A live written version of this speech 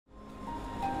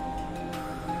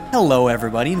Hello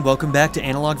everybody and welcome back to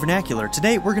Analog Vernacular.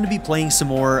 Today we're going to be playing some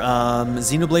more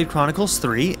Xenoblade Chronicles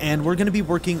 3 and we're going to be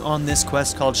working on this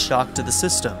quest called Shock to the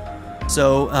System.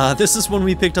 So this is one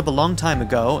we picked up a long time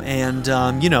ago and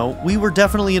you know, we were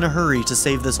definitely in a hurry to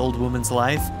save this old woman's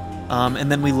life and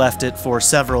then we left it for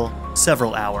several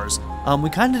hours. We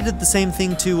kind of did the same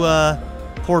thing to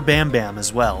poor Bam Bam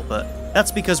as well, but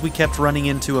that's because we kept running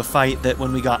into a fight that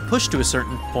when we got pushed to a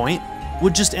certain point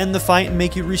would just end the fight and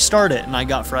make you restart it, and I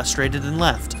got frustrated and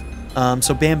left.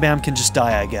 So Bam Bam can just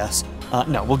die, I guess.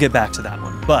 No, we'll get back to that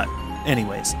one. But,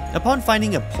 anyways, upon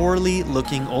finding a poorly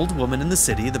looking old woman in the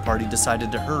city, the party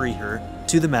decided to hurry her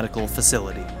to the medical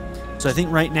facility. So I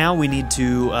think right now we need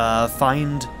to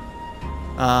find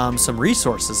some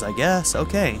resources, I guess.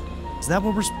 Okay, is that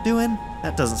what we're doing?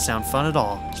 That doesn't sound fun at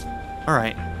all.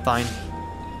 Alright, fine.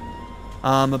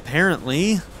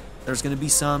 Apparently there's going to be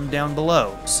some down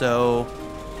below, so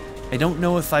I don't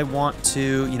know if I want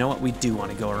to... You know what, we do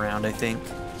want to go around, I think.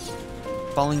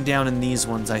 Falling down in these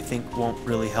ones, I think, won't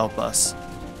really help us.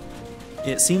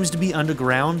 It seems to be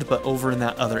underground, but over in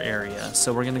that other area,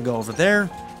 so we're going to go over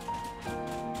there.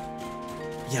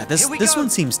 Yeah, this one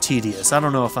seems tedious. I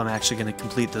don't know if I'm actually going to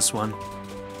complete this one.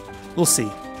 We'll see.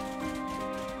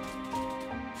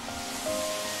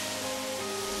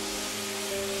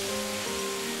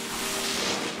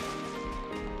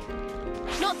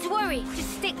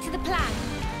 Just stick to the plan.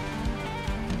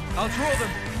 I'll draw them.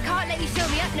 Can't let you show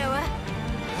me up, Noah.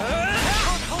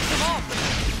 Can't hold them off.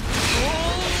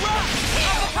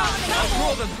 I'll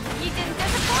draw them. You didn't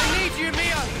disappoint. I need you,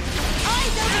 Mia.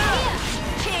 Eyes over here.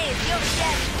 Cheers, you're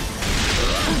dead.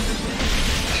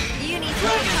 You need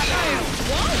to recover.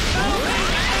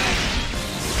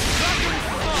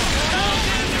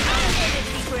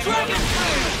 Dragon Tail. Dragon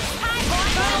Tail.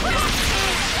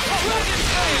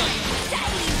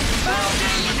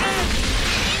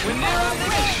 We're near our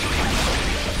limit.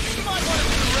 You might want to do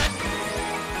the rest.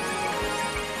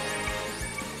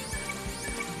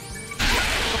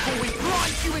 Before we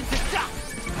grind you into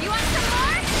dust. You want some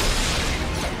more?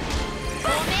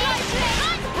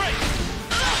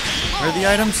 Where are the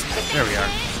items? There we are.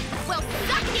 Well,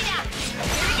 suck it up.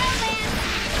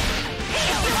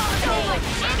 Here we go,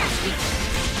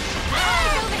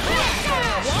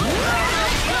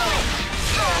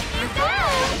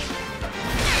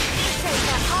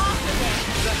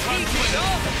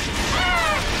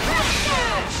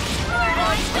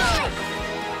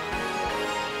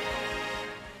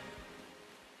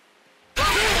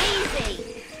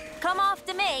 Easy. Come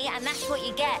after me, and that's what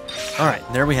you get. All right,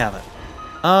 there we have it.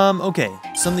 Okay,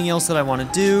 something else that I want to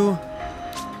do.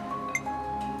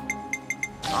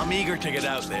 I'm eager to get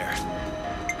out there.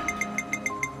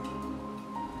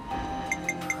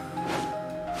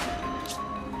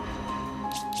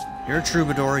 You're a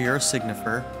troubadour, you're a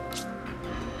signifer.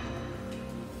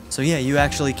 So yeah, you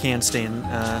actually can stay in,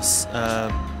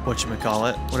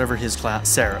 whatchamacallit, whatever his class,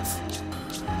 Seraph.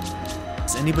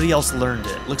 Has anybody else learned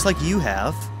it? Looks like you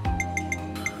have.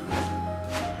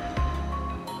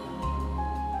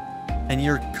 And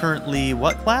you're currently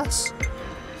what class?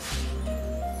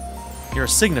 You're a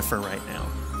signifer right now.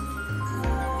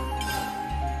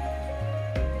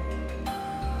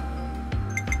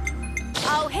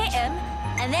 I'll hit him,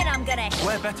 and then I'm gonna...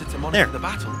 We're better to monitor the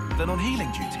battle than on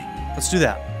healing duty. Let's do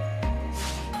that.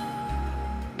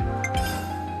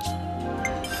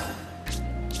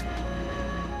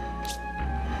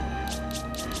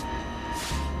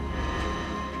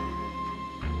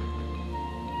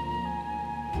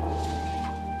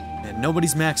 And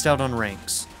nobody's maxed out on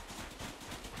ranks.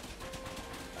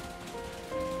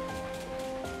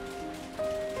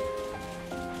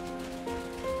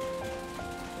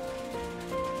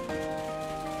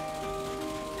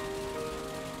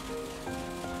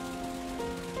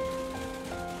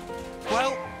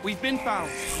 Well, we've been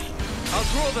found. I'll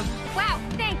draw them. Wow,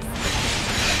 thanks.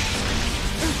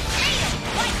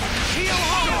 Heal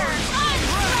hard!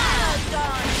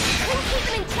 We'll keep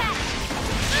them in check.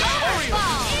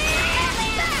 Overfall.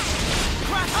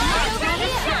 Crash Eyes over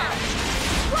here.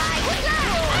 Wide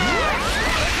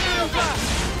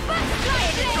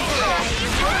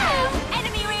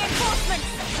enemy reinforcements.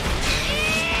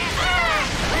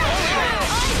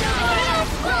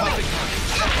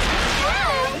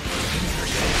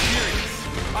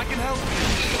 I can help you.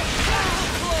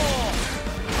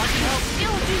 I can help you.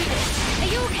 You'll do this. Are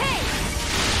you okay?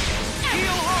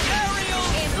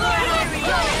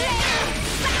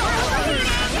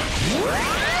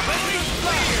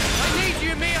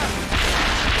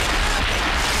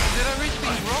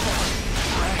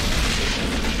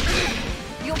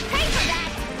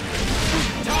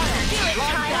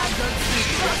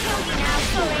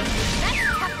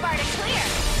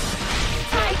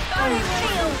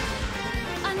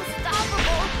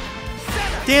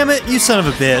 Damn it, you son of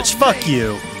a bitch. Fuck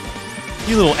you.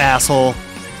 You little asshole.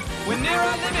 We're near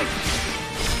our limit.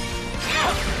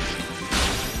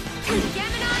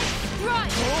 Gemini, right.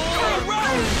 Oh,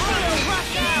 right.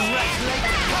 Rush out.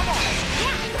 Come on.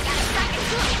 Yeah, gotta suck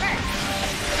into it first.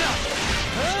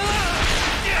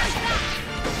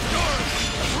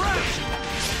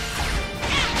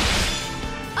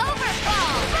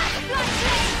 Overfall.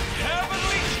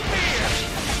 Heavenly spear.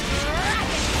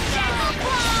 Shadow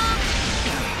claw.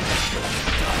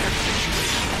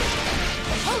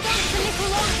 Hold on just a little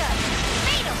longer.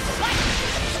 Fatal. What?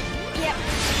 Yep.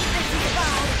 This is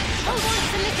bad. Hold on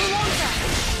just a little longer.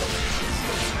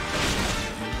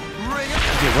 Ring it.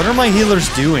 Dude, what are my healers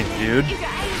doing, dude? You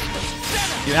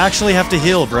guys. You actually have to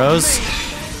heal, bros.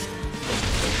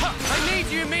 I need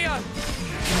you, Mia.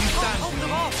 Can you stand? Hold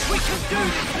them off. We can do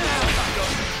this now.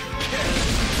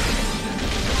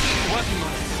 Working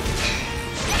on it.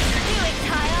 Do it,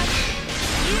 Taion.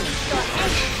 You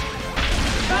got it.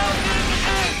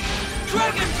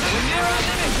 Dragon! We're near our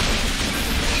limit.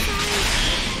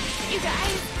 You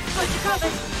guys. Got you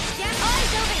covered. Yeah,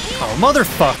 eyes over here. Oh,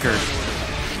 motherfucker.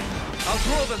 I'll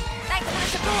draw them. Thanks for the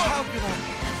support. Help you then.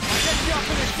 I'll get you up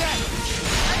in a sec.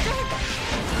 I don't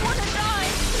want to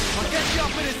die. I'll get you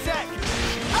up in a sec.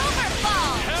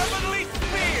 Overfall. Heavenly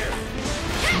spear.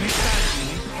 Can you stand?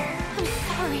 I'm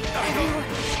sorry,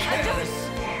 everyone. I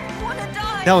don't want to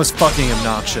die. That was fucking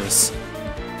obnoxious.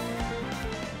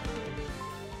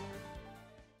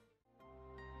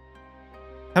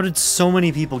 How did so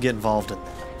many people get involved in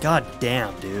that? God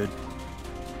damn, dude.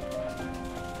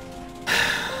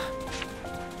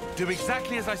 Do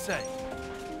exactly as I say.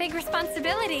 Big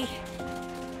responsibility.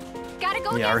 Gotta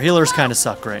go. Yeah, our healers kind of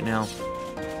suck right now.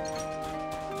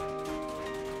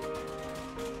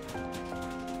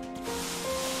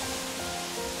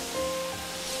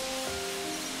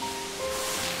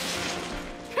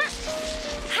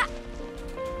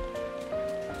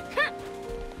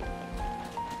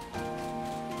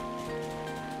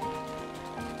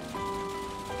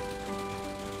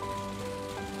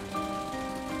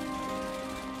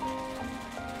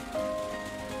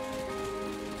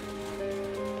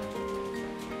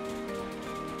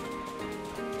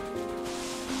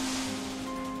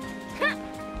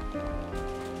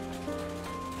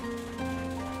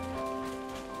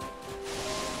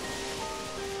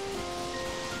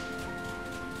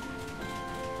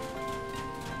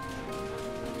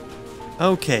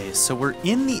 Okay, so we're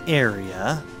in the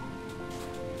area.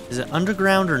 Is it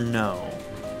underground or no?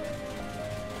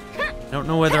 I don't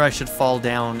know whether I should fall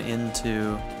down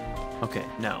into... Okay,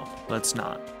 no, let's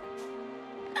not.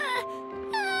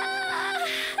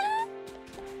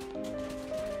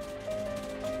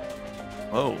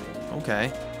 Whoa,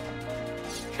 okay.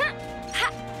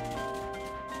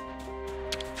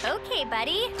 Okay,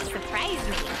 buddy. Surprise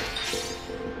me.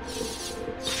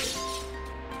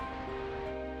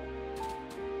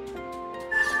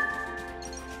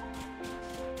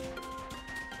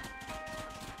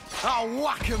 I'll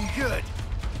whack 'em good.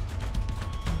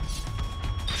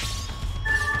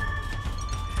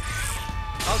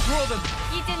 I'll draw them.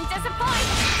 You didn't disappoint.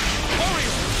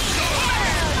 Warrior.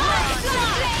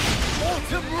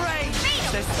 Autumn rain.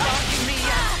 They're starting me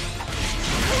out.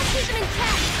 Who's keeping in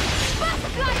check?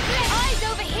 Butterfly flip. Eyes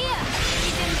over here.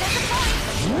 You didn't disappoint.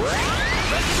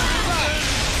 Ready to run.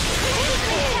 Who's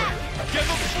keeping in check? Give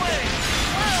 'em flame.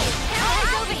 Whoa.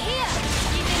 Eyes over here.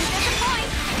 You didn't disappoint.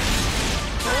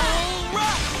 All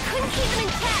right. Couldn't keep them in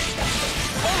check.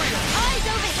 Warrior. Eyes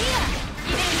over here.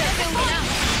 You didn't disappoint.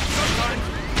 Sometimes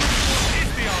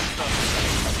is the answer.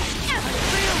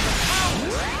 Feel the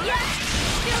power. Yeah.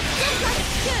 Feels just like it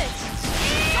should.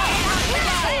 Give 'em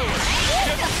flame.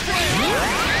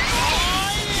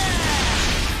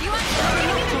 You actually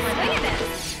really can swing at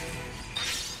this.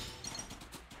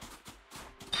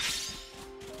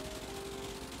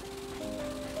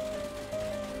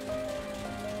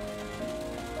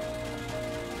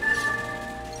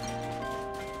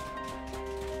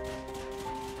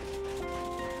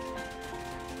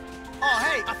 Oh,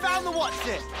 hey, I found the what's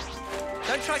it.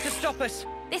 Don't try to stop us.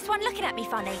 This one looking at me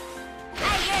funny.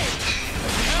 Hey, you!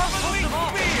 Heavenly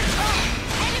spear.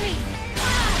 Enemy!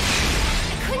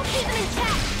 I couldn't keep them in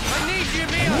check. I need you,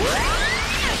 Mia.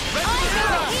 Eyes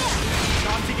over here.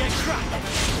 Time to get cracked.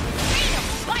 Freedom,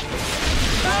 fight!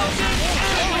 Thousand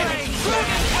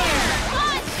Dragon Air.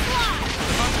 Onslaught!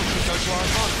 Go to our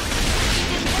advantage.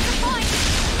 You didn't disappoint.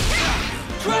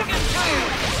 Dragon Tail.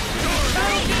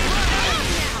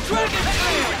 Dragon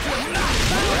Tail. Freedom!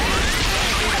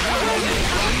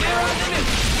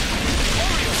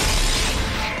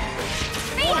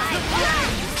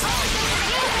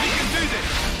 We can do this.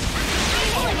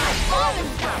 Feeling like falling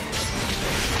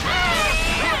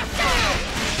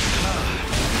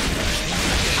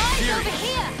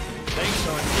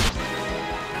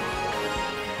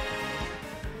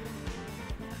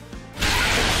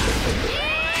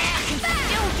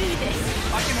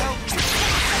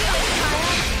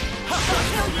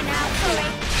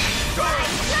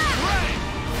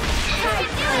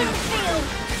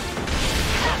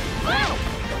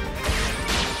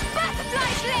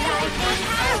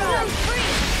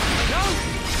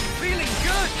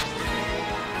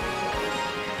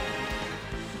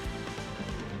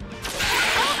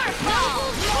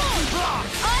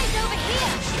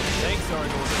are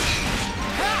in order.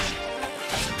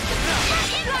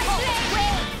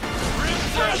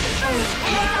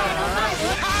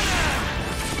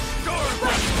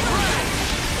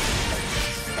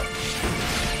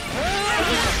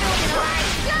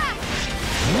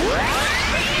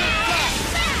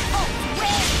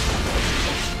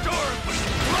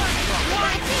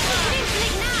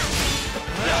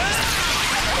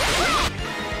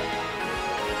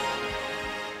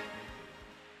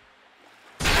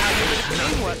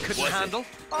 Teamwork couldn't handle.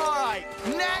 All right,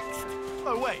 next.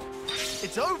 Oh wait,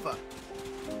 it's over.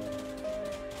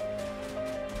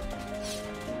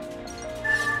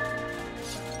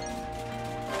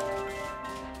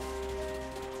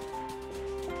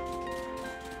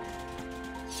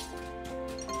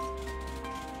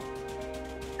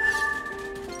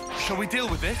 Shall we deal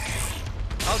with this?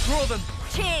 I'll draw them.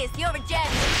 Cheers, you're a gem. You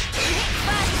hit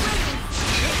fast movements.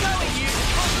 You're going, you!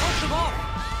 Hold them off!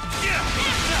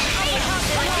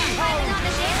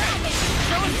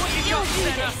 Show us what you got,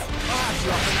 Sena. I'll have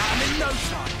you up and at 'em in no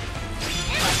time.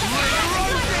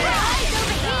 Eyes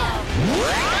over here.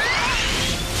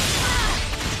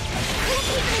 Couldn't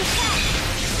keep it in check.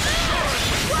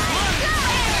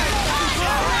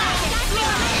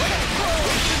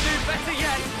 We can do better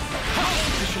yet.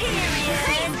 Here he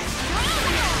is.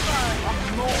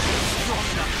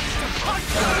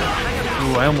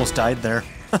 Ooh, I almost died there.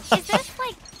 Is this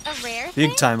like a rare thing?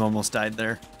 Big time almost died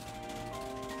there.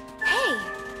 Hey,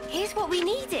 here's what we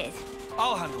needed.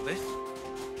 I'll handle this.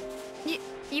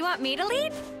 You want me to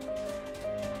lead?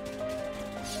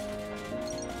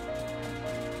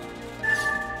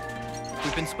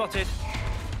 We've been spotted.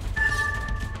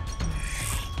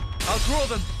 I'll draw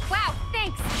them. Wow,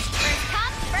 thanks. First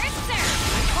come, first serve.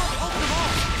 Hold them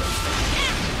off.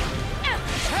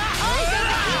 Eyes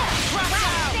over here. Wow,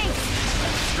 thanks.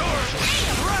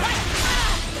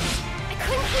 I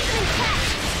couldn't keep it in check.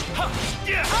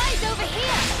 Eyes over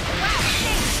here. Wow,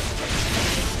 thanks.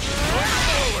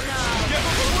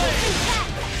 Keep in check.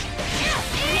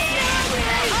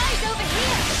 Eyes over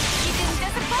here. You didn't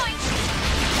disappoint.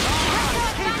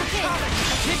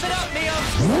 Keep it up, Neo.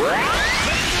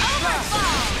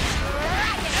 Overfall.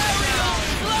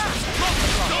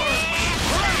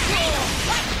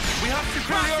 We have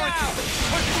superiority.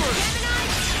 Push through.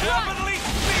 Heavenly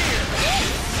spear.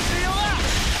 Feel that?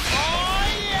 Oh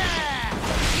yeah!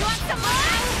 You want some more?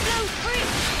 Arrow blows free.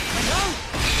 I know.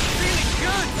 Feeling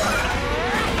good.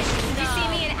 Did you see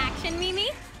me in action, Mimi?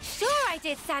 Sure I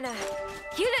did, Sena.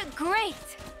 You look great.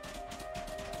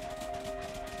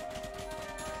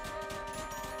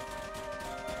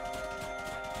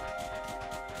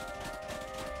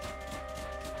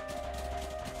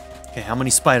 Okay, how many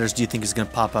spiders do you think is going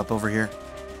to pop up over here?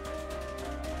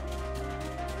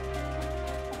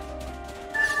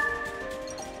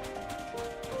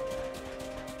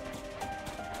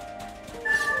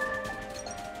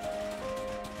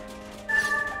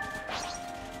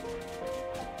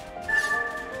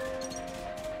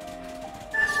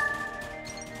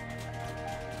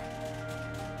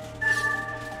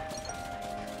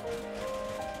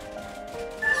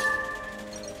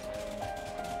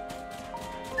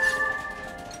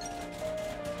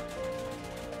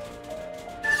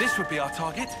 This would be our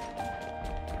target.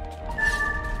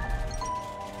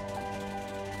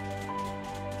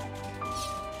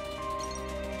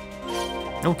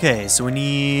 Okay, so we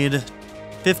need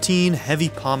 15 heavy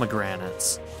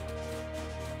pomegranates.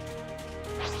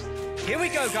 Here we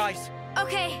go, guys.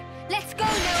 Okay, let's go,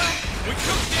 Noah. We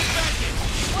took the advantage.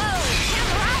 Whoa,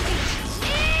 Camerati.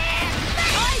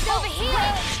 Eyes over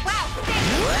here. Wow,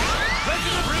 thanks.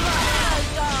 Resident Relax.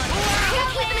 Can't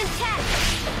keep them in check.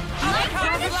 Light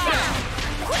for the sound.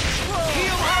 Quick roll.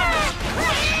 Heal armor.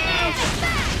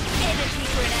 Energy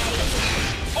grenade.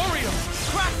 Oreo,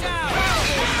 crash out.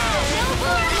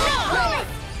 No.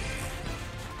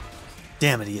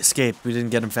 Damn it, he escaped. We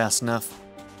didn't get him fast enough.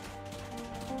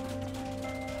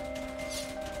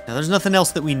 Now, there's nothing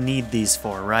else that we need these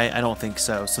for, right? I don't think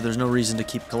so. So there's no reason to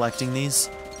keep collecting these.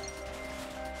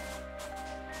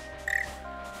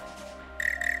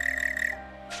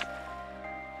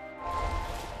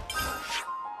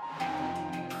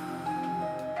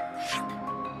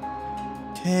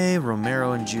 Okay,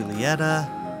 Romero and Julietta.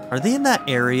 Are they in that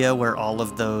area where all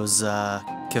of those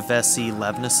Keves and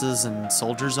Agnus and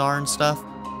soldiers are and stuff?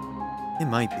 They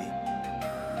might be.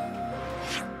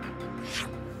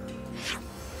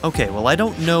 Okay, well I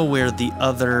don't know where the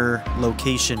other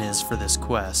location is for this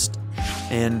quest.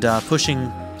 And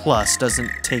pushing plus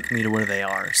doesn't take me to where they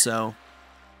are, so...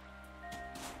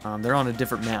 they're on a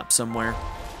different map somewhere.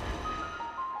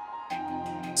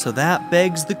 So that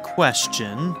begs the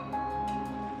question...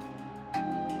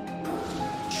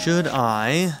 Should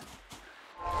I...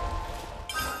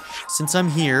 Since I'm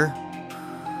here,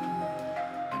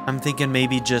 I'm thinking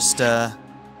maybe just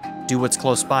do what's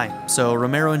close by. So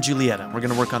Romero and Julietta, we're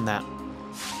gonna work on that.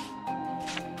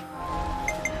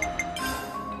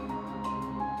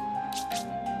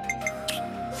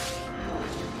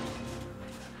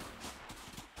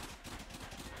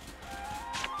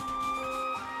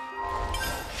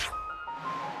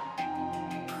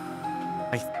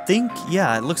 I think,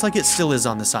 yeah, it looks like it still is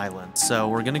on this island. So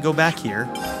we're gonna go back here.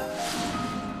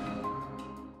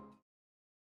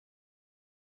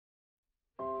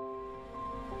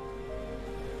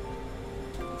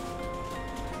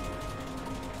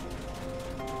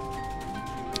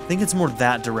 I think it's more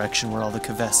that direction where all the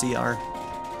Kevesi are.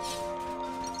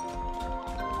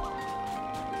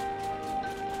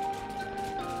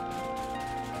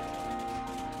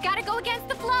 Gotta go against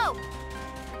the flow.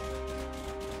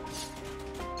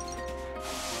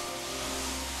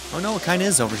 Oh no, it kinda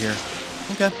is over here.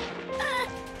 Okay.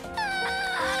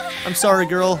 I'm sorry,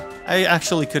 girl. I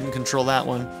actually couldn't control that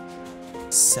one.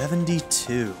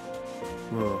 72.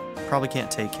 Whoa, probably can't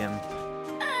take him.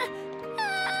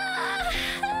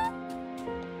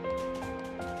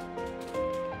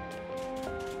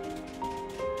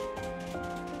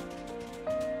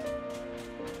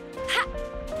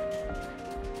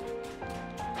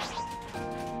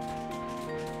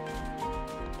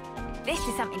 This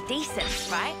is something decent,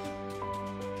 right?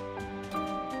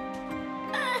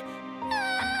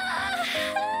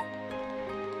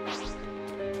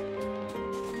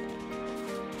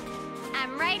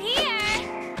 I'm right here.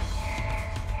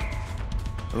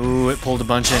 Ooh, it pulled a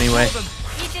bunch anyway.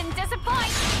 You didn't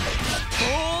disappoint.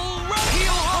 All right.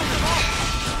 Heel hold them off.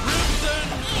 Crimson.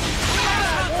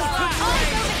 Over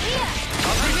here. I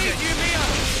need you, Mia.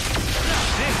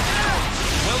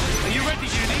 Well, are you ready,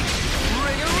 Eunie?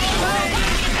 Bring her on!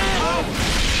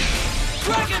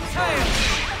 Dragon tail!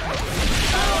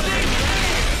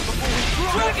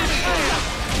 Dragon tail!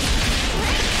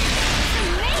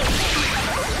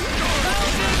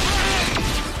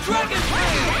 Dragon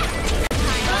tail!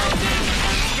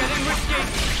 Getting risky!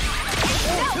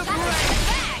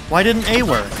 Why didn't A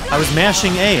work? I was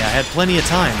mashing A. I had plenty of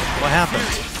time. What happened?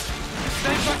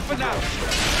 Stay back for now!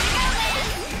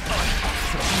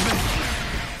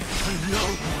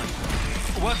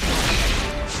 What?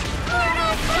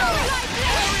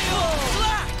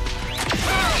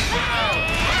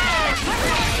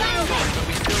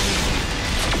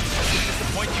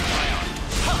 Disappoint you, Taion.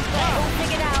 We'll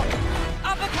figure it out.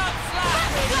 Uppercut slap!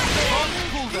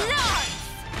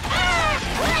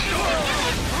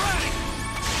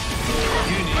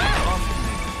 Eunie,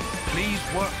 please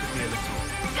work with me a little.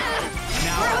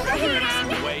 Now,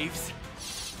 the waves.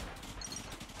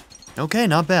 Okay,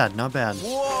 not bad, not bad.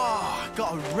 Whoa,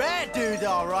 got a rare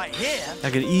doodah right here.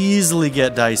 I could easily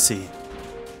get dicey.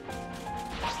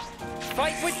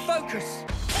 Fight with focus.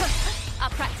 I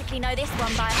practically know this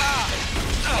one by heart.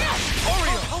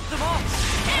 Oriole, hold them off.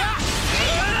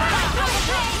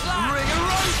 Ring a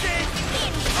roses.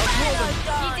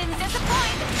 You didn't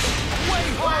disappoint.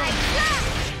 Wide slap.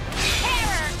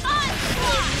 Terror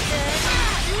onslaught.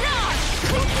 Lord,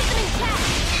 quick keep them in check.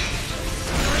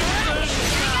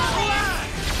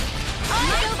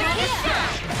 Over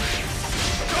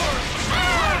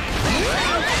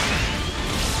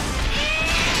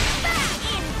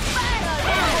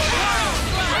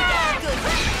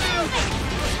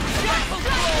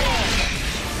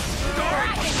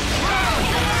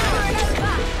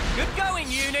Good going,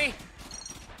 Eunie.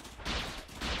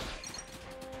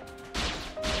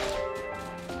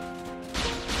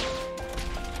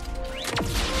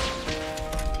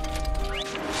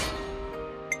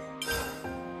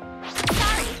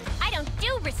 Sorry, I don't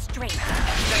do restraint.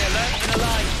 Stay alert and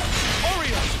alive.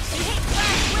 Oriole. You hit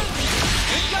flash quickly.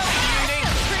 Good going, Eunie.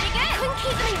 Pretty good. Couldn't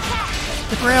keep them in check.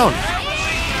 Stick around. Over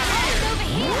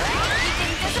here. You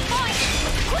didn't disappoint.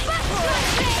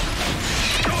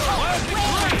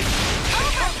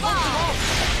 Overfall.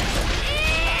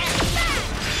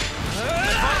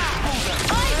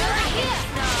 Eyes over here.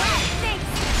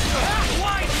 Thanks.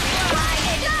 Wide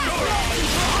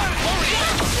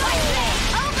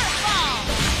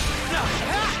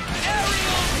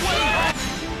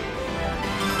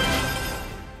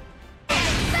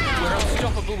We're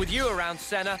unstoppable with you around,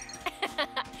 Sena.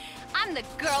 I'm the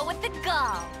girl with the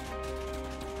gall.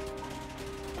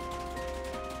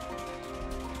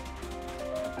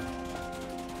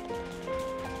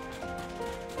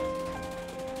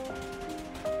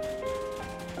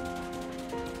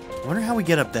 I wonder how we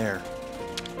get up there.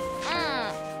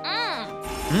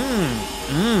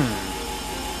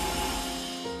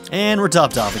 And we're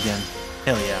topped off again.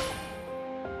 Hell yeah.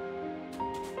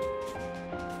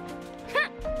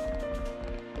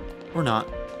 Or not.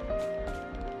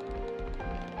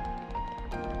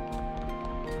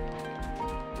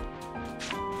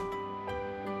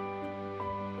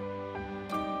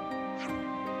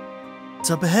 It's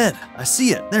up ahead. I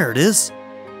see it. There it is.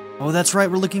 Oh, that's right.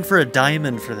 We're looking for a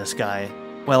diamond for this guy.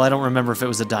 Well, I don't remember if it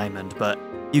was a diamond, but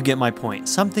you get my point.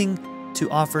 Something to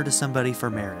offer to somebody for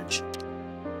marriage.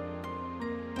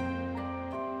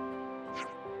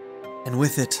 And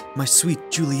with it, my sweet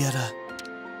Julietta.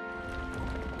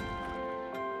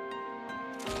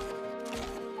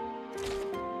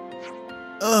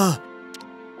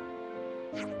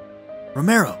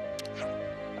 Romero.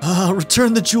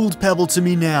 Return the jeweled pebble to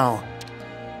me now.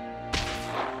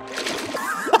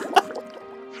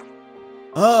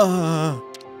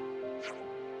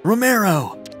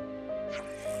 Romero!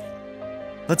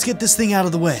 Let's get this thing out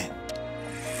of the way.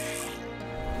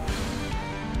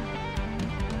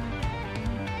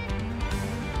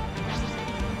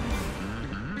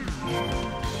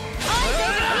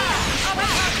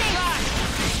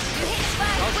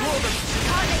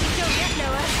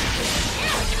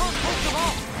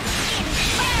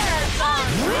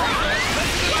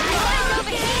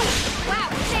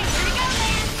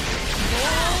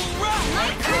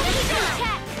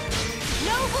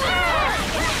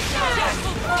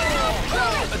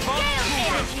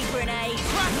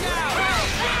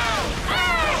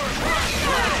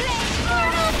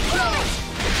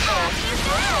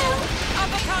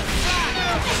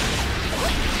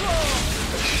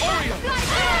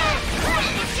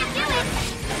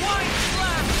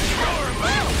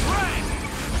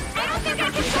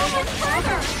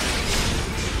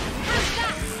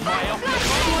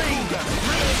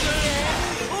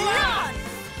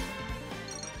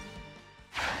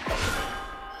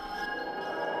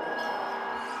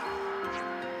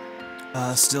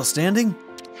 Still standing?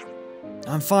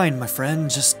 I'm fine, my friend,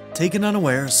 just taken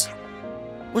unawares.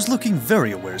 Was looking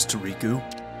very awares to Riku.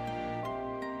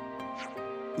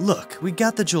 Look, we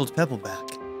got the jeweled pebble back.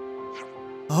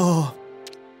 Oh.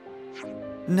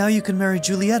 Now you can marry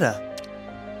Julietta.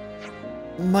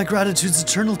 My gratitude's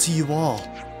eternal to you all.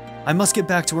 I must get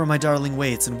back to where my darling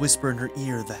waits and whisper in her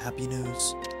ear the happy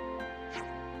news.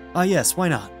 Ah yes, why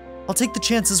not? I'll take the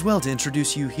chance as well to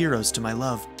introduce you heroes to my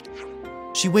love.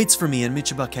 She waits for me in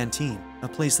Michiba Canteen, a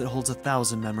place that holds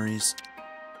 1,000 memories.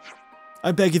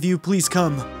 I beg of you, please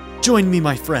come. Join me,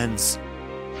 my friends.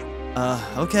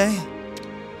 Okay.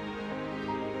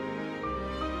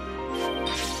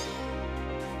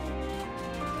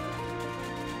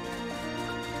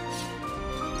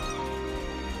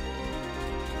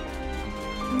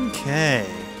 Okay.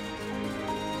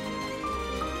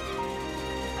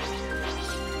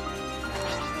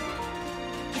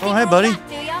 Oh, hi, buddy.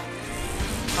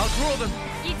 I'll draw them.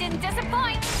 You didn't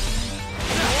disappoint.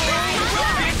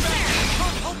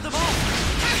 Hold them off.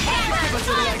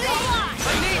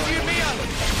 I need you, Mia.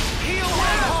 Heal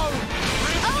home.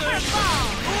 Overfall.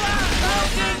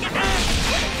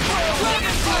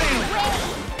 Dragon Flame.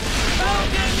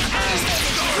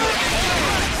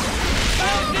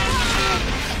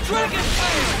 Dragon Dragon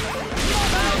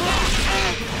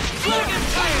Flame. Dragon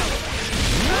Tail.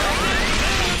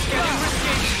 Getting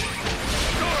risky.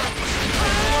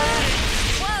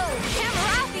 Whoa,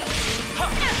 Camerati!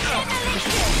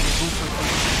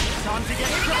 Time to get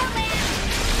Here we go, man!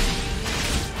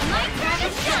 My turn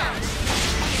is done!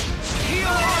 heal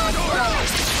on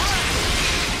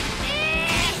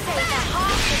So the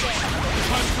half of it!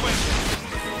 Time to win.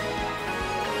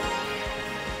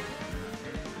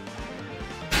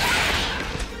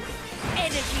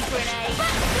 Energy grenade!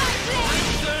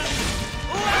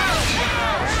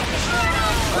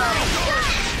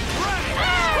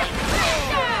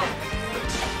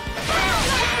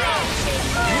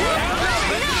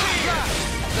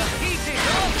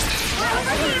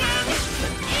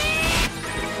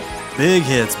 Big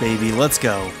hits, baby. Let's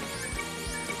go.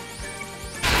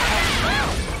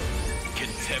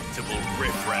 Contemptible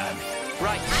riffraff.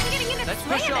 Right. I'm getting in a Let's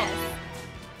swing push of on. this.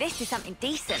 This is something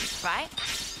decent, right?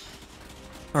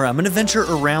 Alright, I'm gonna venture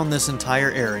around this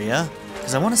entire area,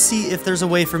 because I want to see if there's a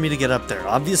way for me to get up there.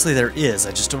 Obviously there is,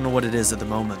 I just don't know what it is at the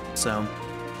moment, so...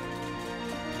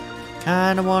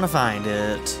 kinda wanna find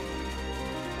it.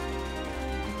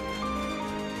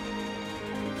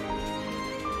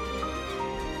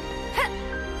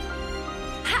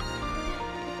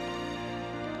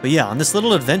 But yeah, on this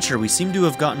little adventure, we seem to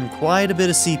have gotten quite a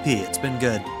bit of CP. It's been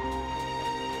good.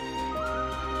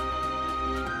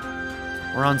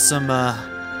 We're on some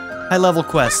high-level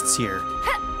quests here.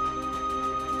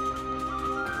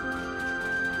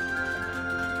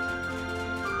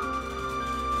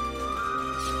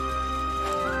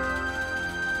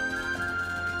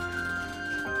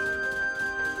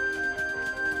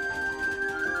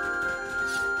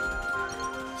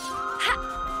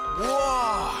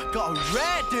 A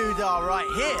rare dour right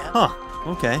here. Huh,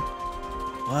 okay.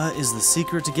 What is the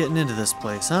secret to getting into this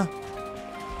place, huh?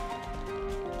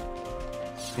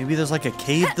 Maybe there's like a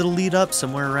cave that'll lead up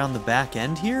somewhere around the back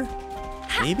end here?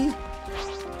 Maybe?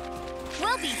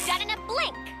 We'll be done in a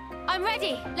blink. I'm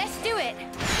ready. Let's do it.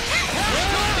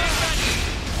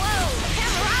 Whoa,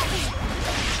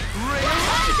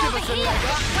 over here.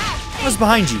 I was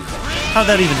behind you. How'd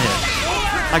that even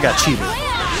hit? I got cheated.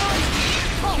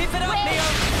 Keep it up, Neo!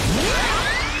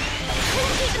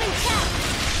 Keep them in check.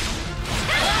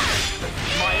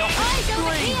 My Eyes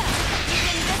over here.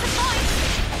 There's a point.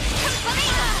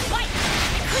 Right.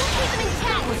 Keep them in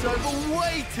check. was over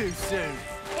way too soon.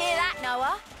 Hear that,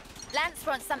 Noah? Lance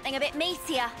wants something a bit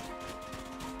meatier.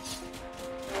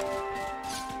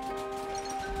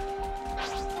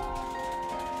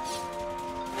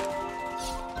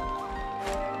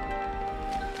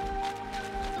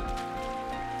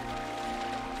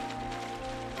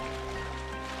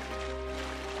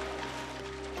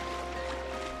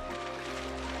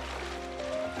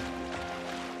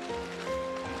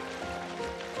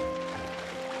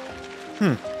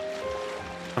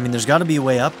 I mean, there's got to be a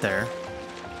way up there.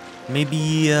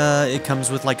 Maybe it comes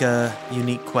with like a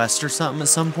unique quest or something at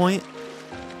some point.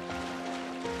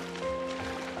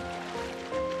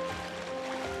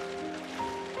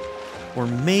 Or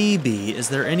maybe, is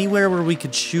there anywhere where we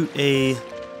could shoot a...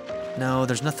 No,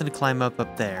 there's nothing to climb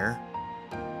up there.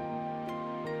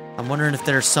 I'm wondering if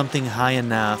there's something high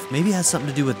enough. Maybe it has something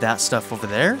to do with that stuff over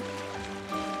there?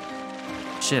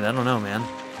 Shit, I don't know, man.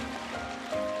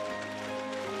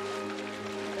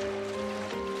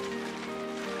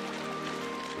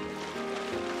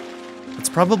 It's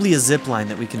probably a zip line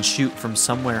that we can shoot from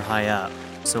somewhere high up.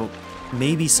 So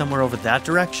maybe somewhere over that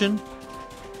direction.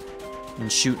 And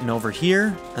shooting over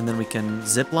here, and then we can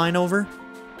zip line over.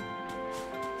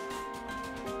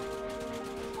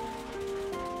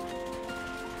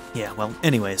 Yeah, well,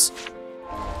 anyways.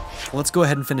 Let's go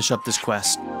ahead and finish up this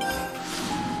quest.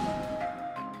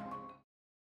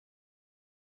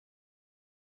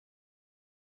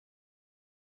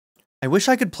 I wish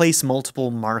I could place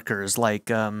multiple markers, like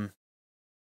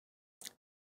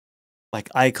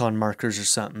icon markers or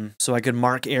something, so I could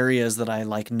mark areas that I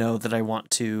know that I want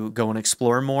to go and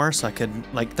explore more. So I could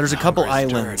there's a couple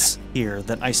islands here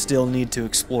that I still need to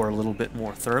explore a little bit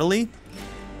more thoroughly,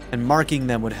 and marking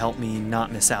them would help me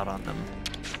not miss out on them.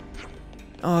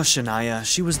 Oh, Shania,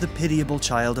 she was the pitiable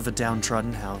child of a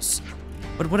downtrodden house.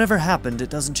 But whatever happened, it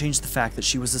doesn't change the fact that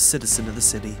she was a citizen of the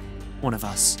city, one of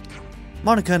us.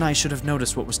 Monica and I should have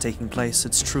noticed what was taking place.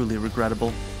 It's truly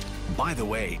regrettable. By the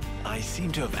way, I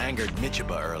seem to have angered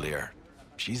Michiba earlier.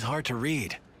 She's hard to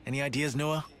read. Any ideas,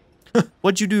 Noah?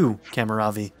 What'd you do,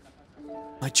 Camaravi?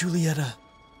 My Julietta.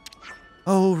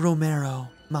 Oh, Romero,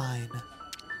 mine.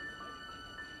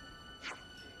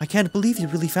 I can't believe you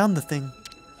really found the thing.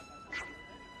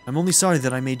 I'm only sorry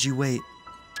that I made you wait.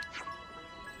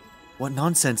 What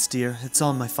nonsense, dear. It's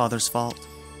all my father's fault.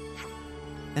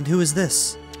 And who is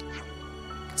this?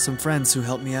 Some friends who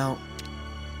helped me out.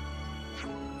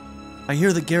 I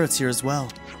hear that Garrett's here as well.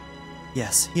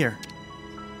 Yes, here.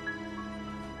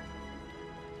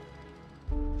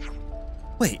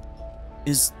 Wait,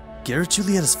 is Garrett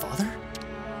Julietta's father?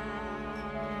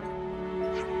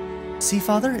 See,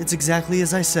 Father, it's exactly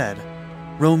as I said.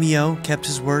 Romeo kept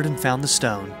his word and found the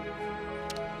stone.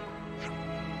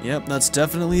 Yep, that's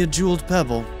definitely a jeweled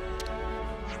pebble.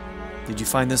 Did you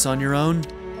find this on your own?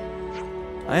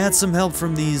 I had some help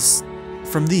from these,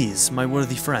 my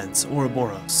worthy friends,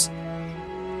 Ouroboros.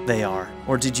 They are,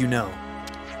 or did you know?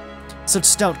 Such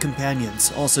stout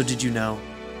companions, also did you know?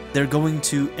 They're going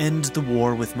to end the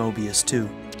war with Mobius too.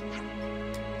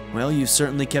 Well, you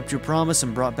certainly kept your promise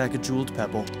and brought back a jeweled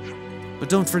pebble. But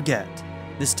don't forget,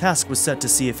 this task was set to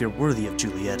see if you're worthy of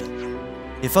Julietta.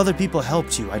 If other people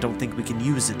helped you, I don't think we can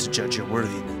use it to judge your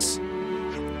worthiness.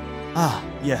 Ah,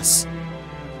 yes.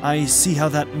 I see how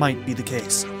that might be the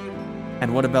case.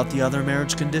 And what about the other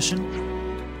marriage condition?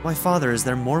 Why, Father, is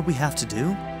there more we have to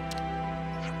do?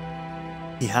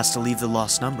 He has to leave the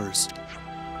lost numbers.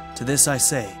 To this I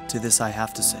say, to this I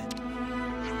have to say.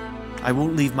 I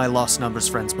won't leave my lost numbers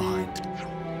friends behind.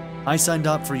 I signed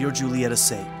up for your Julietta's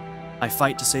sake. I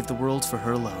fight to save the world for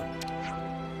her alone.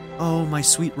 Oh, my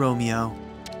sweet Romeo.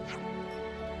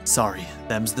 Sorry,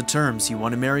 them's the terms. You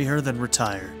want to marry her, then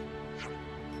retire.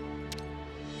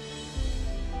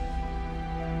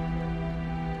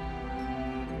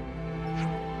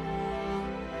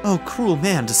 Oh, cruel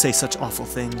man to say such awful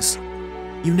things.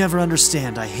 You never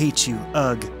understand. I hate you.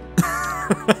 Ugh.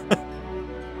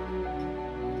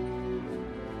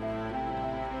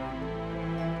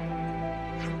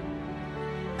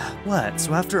 What?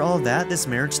 So after all that, this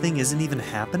marriage thing isn't even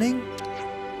happening?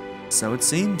 So it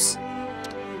seems.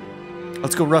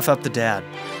 Let's go rough up the dad.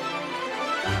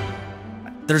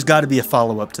 There's got to be a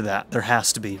follow-up to that. There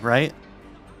has to be, right?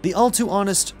 The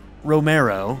all-too-honest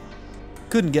Romero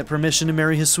couldn't get permission to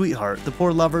marry his sweetheart. The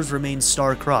poor lovers remained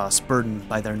star-crossed, burdened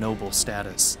by their noble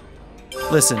status.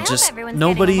 Listen, just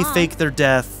nobody fake their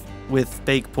death with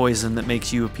fake poison that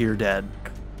makes you appear dead.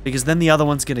 Because then the other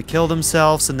one's going to kill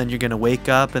themselves, and then you're going to wake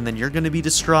up, and then you're going to be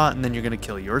distraught, and then you're going to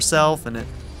kill yourself, and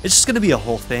it's just going to be a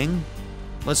whole thing.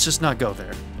 Let's just not go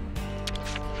there.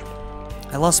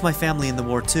 I lost my family in the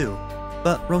war too,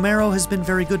 but Romero has been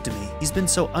very good to me. He's been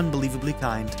so unbelievably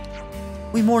kind.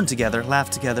 We mourned together,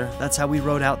 laughed together, that's how we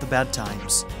rode out the bad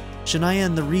times. Shania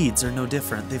and the Reeds are no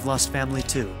different, they've lost family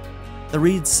too. The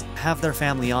Reeds have their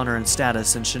family honor and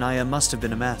status, and Shania must have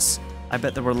been a mess. I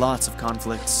bet there were lots of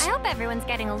conflicts. I hope everyone's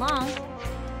getting along.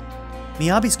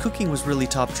 Miyabi's cooking was really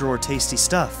top-drawer tasty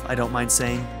stuff, I don't mind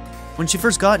saying. When she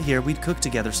first got here, we'd cook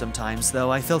together sometimes, though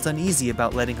I felt uneasy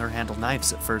about letting her handle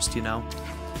knives at first, you know.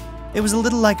 It was a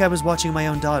little like I was watching my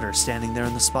own daughter standing there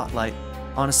in the spotlight.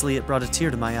 Honestly, it brought a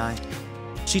tear to my eye.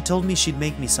 She told me she'd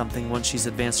make me something once she's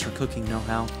advanced her cooking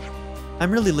know-how.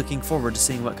 I'm really looking forward to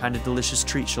seeing what kind of delicious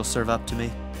treat she'll serve up to me.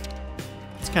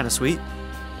 It's kind of sweet.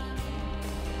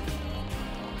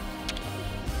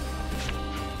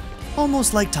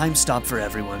 Almost like time stopped for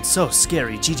everyone. So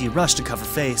scary, Gigi rushed to cover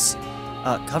face.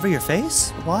 Cover your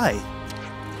face? Why?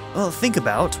 Well, think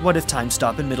about, what if time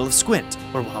stopped in middle of squint,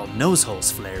 or while nose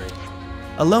holes flaring?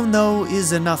 Alone, though,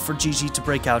 is enough for Gigi to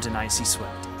break out in icy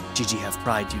sweat. Gigi have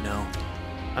pride, you know.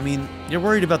 I mean, you're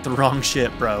worried about the wrong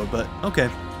shit, bro, but okay.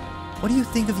 What do you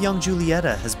think of young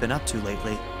Julietta has been up to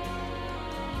lately?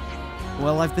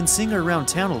 Well, I've been seeing her around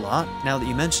town a lot. Now that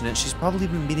you mention it, she's probably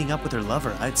been meeting up with her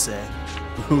lover, I'd say.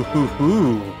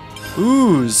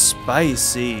 Ooh,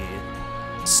 spicy.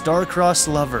 Star-crossed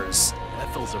lovers.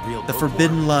 Ethel's a real The bookworm.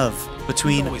 forbidden love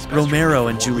between Always best Romero to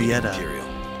and read more reading Julietta. material.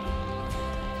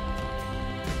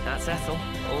 That's Ethel,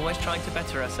 always trying to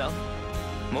better herself.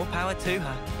 More power to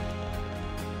her.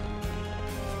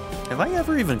 Have I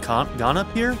ever even gone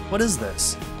up here? What is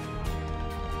this?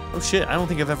 Oh shit, I don't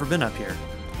think I've ever been up here.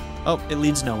 Oh, it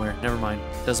leads nowhere. Never mind.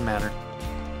 Doesn't matter.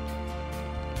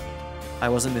 I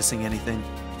wasn't missing anything.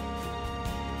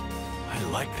 I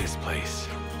like this place.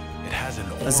 It has an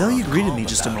aura Azalea of greeted calm me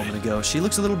just a about moment it. ago. She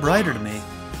looks a little brighter to me.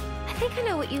 I think I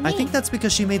know what you mean. I think that's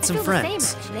because she made some feel the same,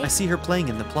 friends. actually. I see her playing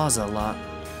in the plaza a lot.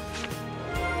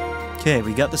 Okay,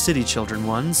 we got the city children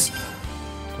ones.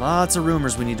 Lots of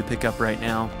rumors we need to pick up right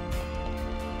now.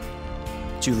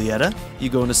 Julietta, you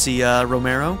going to see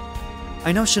Romero?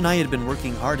 I know Shania had been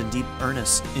working hard in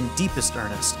deepest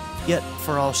earnest, yet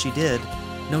for all she did,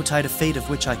 no tide of fate of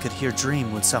which I could hear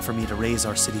dream would suffer me to raise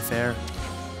our city fair.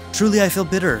 Truly I feel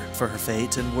bitter for her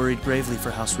fate and worried gravely for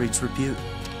House Reed's repute.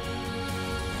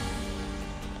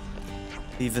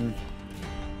 Even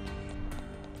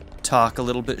talk a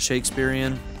little bit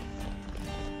Shakespearean.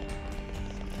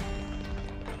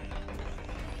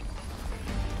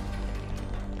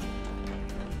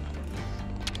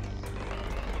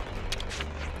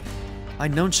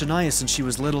 I'd known Shania since she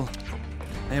was little.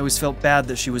 I always felt bad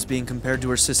that she was being compared to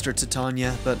her sister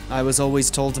Titania, but I was always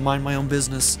told to mind my own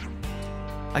business.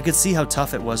 I could see how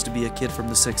tough it was to be a kid from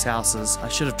the Six Houses. I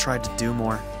should have tried to do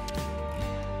more.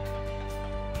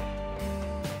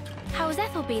 How's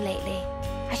Ethel been lately?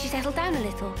 Has she settled down a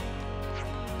little?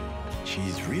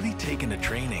 She's really taken to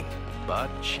training, but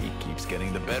she keeps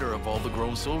getting the better of all the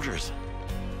grown soldiers.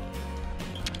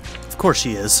 Of course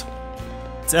she is.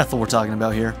 It's Ethel we're talking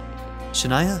about here.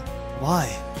 Shania?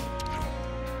 Why?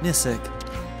 Nisik.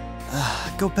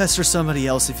 Go pester somebody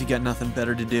else if you got nothing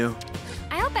better to do.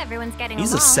 I hope everyone's getting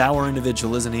He's along. a sour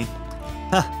individual, isn't he?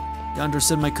 Ha! Yonder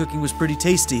said my cooking was pretty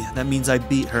tasty. That means I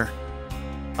beat her.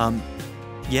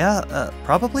 Yeah,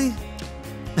 probably?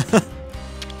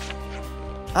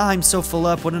 I'm so full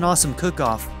up. What an awesome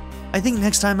cook-off. I think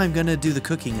next time I'm gonna do the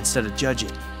cooking instead of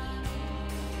judging.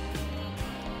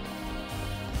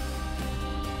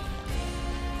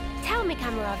 Tell me,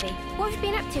 Kamaravi, what have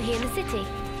you been up to here in the city?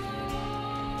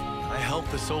 I help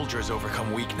the soldiers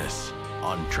overcome weakness.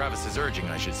 On Travis's urging,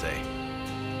 I should say.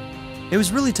 It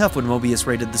was really tough when Mobius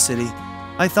raided the city.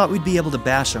 I thought we'd be able to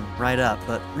bash him right up,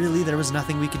 but really there was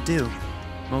nothing we could do.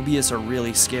 Mobius are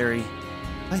really scary.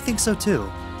 I think so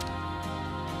too.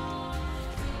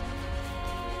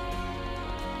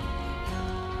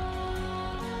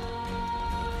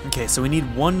 Okay, so we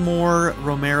need one more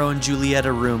Romero and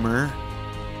Julietta rumor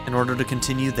in order to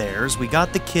continue theirs. We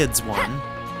got the kids one.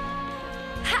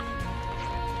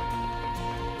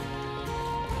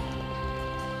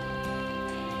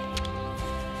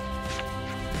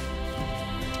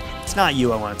 It's not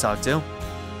you I want to talk to.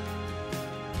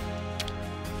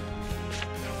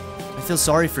 I feel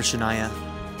sorry for Shania.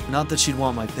 Not that she'd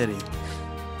want my pity.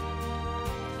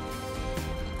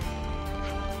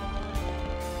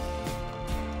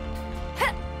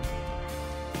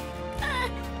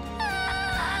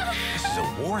 This is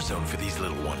a war zone for these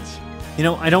little ones. You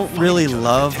know, I don't really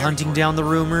love hunting down the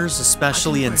rumors,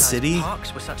 especially in I didn't City. realize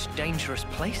parks were such dangerous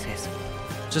places.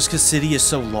 Just because City is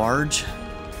so large,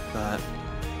 but...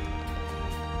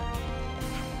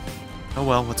 oh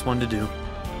well, what's one to do?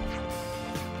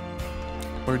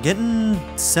 We're getting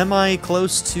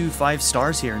semi-close to 5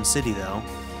 stars here in City, though.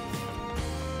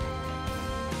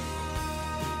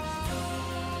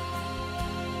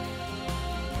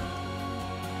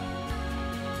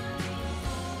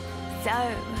 So,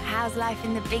 how's life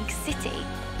in the big city?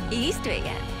 You used to it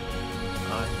yet?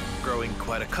 I'm growing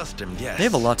quite accustomed, yes. They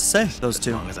have a lot to say, those As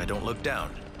two. long as I don't look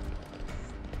down.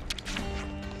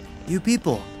 You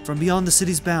people, from beyond the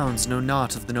city's bounds, know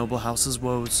not of the noble house's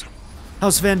woes.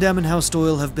 House Van Dam and House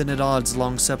Doyle have been at odds,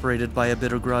 long separated by a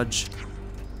bitter grudge.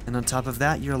 And on top of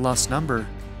that, you're a lost number.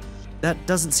 That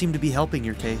doesn't seem to be helping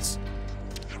your case.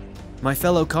 My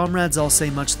fellow comrades all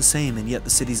say much the same, and yet the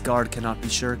city's guard cannot be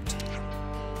shirked.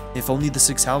 If only the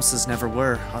 6 houses never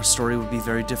were, our story would be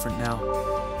very different now.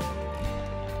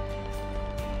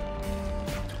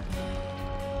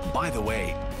 By the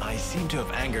way, I seem to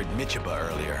have angered Michiba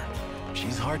earlier.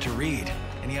 She's hard to read.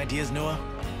 Any ideas, Noah?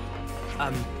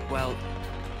 Well...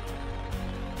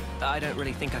 I don't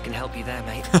really think I can help you there,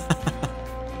 mate.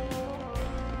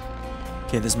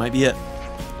 Okay, this might be it.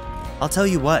 I'll tell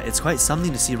you what, it's quite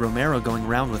something to see Romero going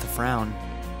around with a frown.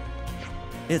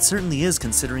 It certainly is,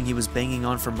 considering he was banging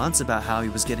on for months about how he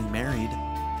was getting married.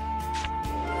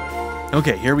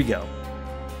 Okay, here we go.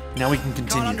 Now we can Can't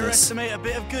continue this. underestimate a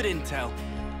bit of good intel.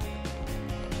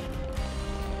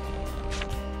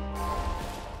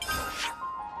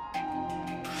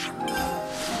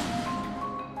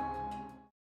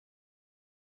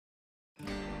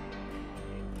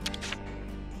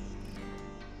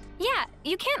 Yeah,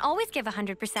 you can't always give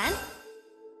 100%.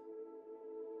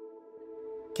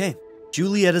 Okay,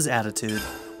 Julietta's attitude.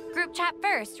 Group chat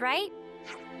first, right?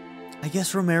 I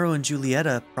guess Romero and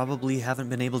Julietta probably haven't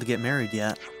been able to get married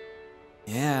yet.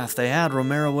 Yeah, if they had,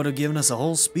 Romero would have given us a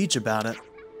whole speech about it.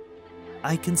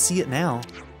 I can see it now.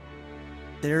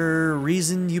 There a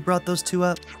reason you brought those two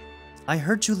up? I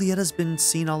heard Julietta's been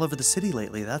seen all over the city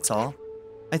lately, that's all.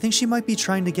 I think she might be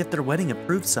trying to get their wedding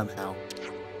approved somehow.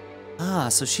 Ah,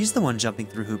 so she's the one jumping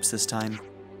through hoops this time.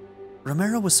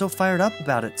 Romero was so fired up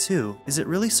about it too. Is it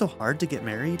really so hard to get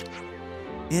married?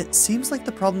 It seems like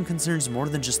the problem concerns more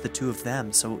than just the two of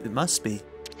them, so it must be.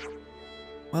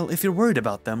 Well, if you're worried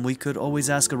about them, we could always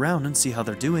ask around and see how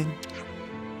they're doing.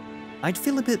 I'd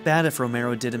feel a bit bad if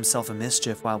Romero did himself a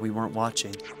mischief while we weren't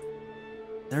watching.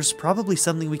 There's probably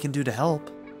something we can do to help.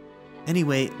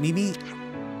 Anyway, Mimi,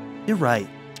 you're right.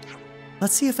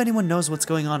 Let's see if anyone knows what's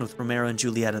going on with Romero and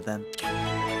Julietta then.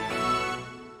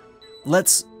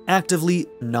 Let's actively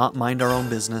not mind our own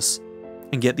business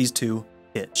and get these two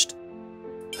hitched.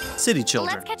 City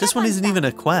children. Let's catch This up one on isn't stuff. even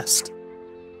a quest.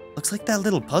 Looks like that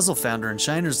little puzzle founder and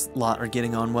Shiner's lot are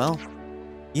getting on well.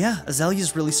 Yeah,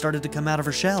 Azalea's really started to come out of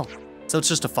her shell, so it's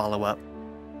just a follow-up.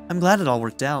 I'm glad it all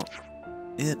worked out.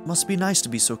 It must be nice to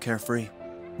be so carefree,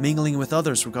 mingling with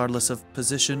others regardless of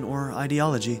position or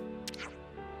ideology.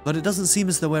 But it doesn't seem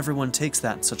as though everyone takes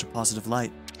that in such a positive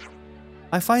light.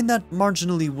 I find that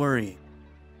marginally worrying.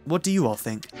 What do you all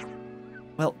think?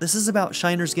 Well, this is about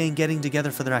Shiner's gang getting together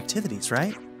for their activities,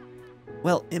 right?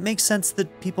 Well, it makes sense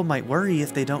that people might worry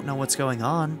if they don't know what's going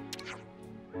on.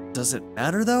 Does it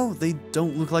matter, though? They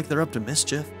don't look like they're up to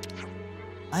mischief.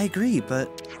 I agree,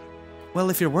 but... well,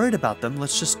 if you're worried about them,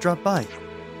 let's just drop by.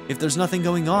 If there's nothing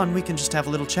going on, we can just have a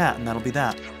little chat, and that'll be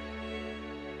that.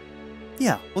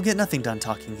 Yeah, we'll get nothing done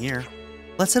talking here.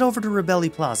 Let's head over to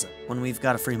Rebelli Plaza when we've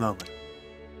got a free moment.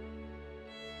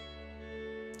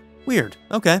 Weird,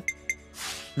 okay.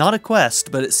 Not a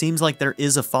quest, but it seems like there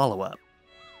is a follow-up.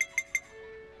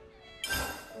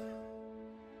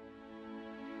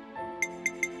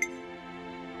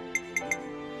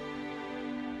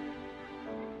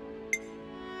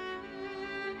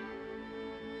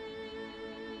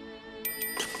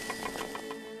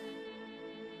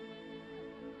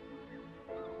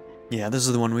 Yeah, this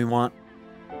is the one we want.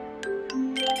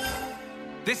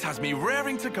 This has me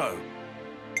raring to go.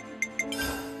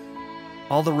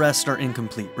 All the rest are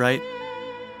incomplete, right?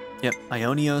 Yep,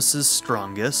 Ionios is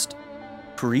strongest,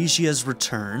 Parisia's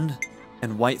returned,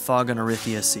 and White Fog on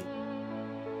Arithia Sea.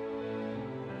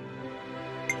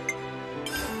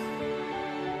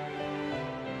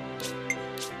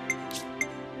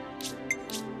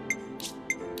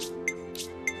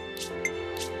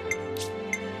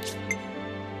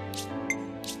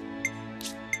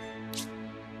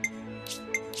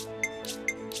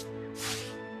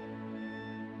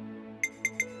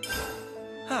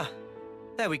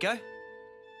 There we go.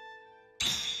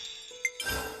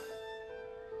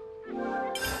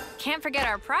 Can't forget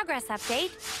our progress update.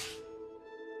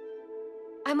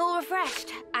 I'm all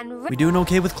refreshed and We doing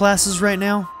okay with classes right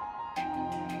now?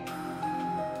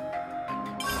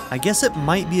 I guess it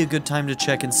might be a good time to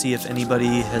check and see if anybody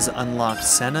has unlocked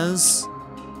Sena's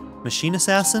Machine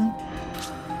Assassin.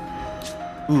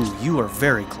 Ooh, you are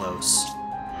very close.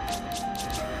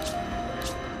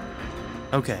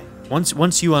 Okay,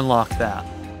 once you unlock that,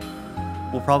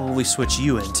 we'll probably switch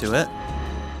you into it.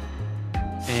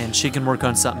 And she can work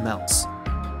on something else.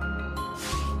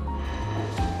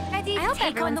 I hope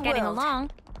everyone's getting along.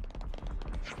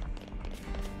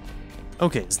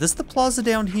 Okay, is this the plaza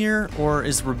down here, or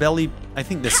is Rebelli... I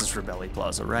think this is Rebelli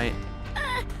Plaza, right?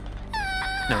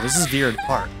 No, this is Veered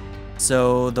Park.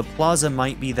 So the plaza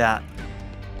might be that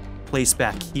place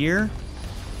back here.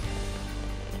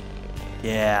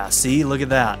 Yeah, see? Look at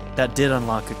that. That did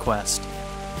unlock a quest.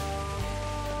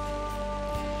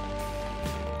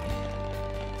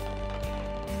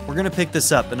 We're gonna pick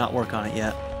this up, but not work on it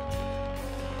yet.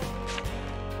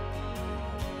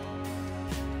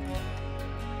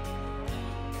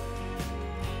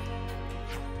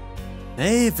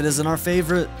 Hey, if it isn't our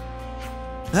favorite...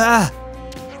 Ah!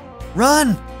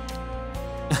 Run!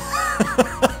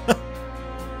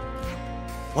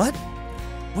 What?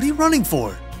 What are you running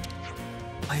for?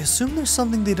 I assume there's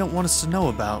something they don't want us to know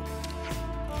about.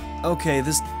 Okay,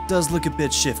 this does look a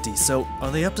bit shifty, so are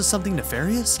they up to something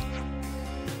nefarious?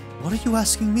 What are you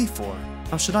asking me for?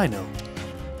 How should I know?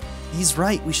 He's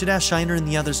right, we should ask Shiner and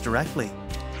the others directly.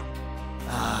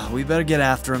 We better get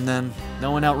after him then.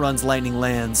 No one outruns Lightning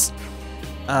Lands.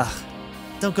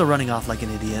 Don't go running off like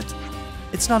an idiot.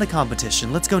 It's not a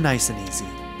competition, let's go nice and easy.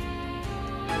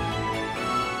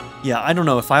 Yeah, I don't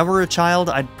know, if I were a child,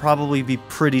 I'd probably be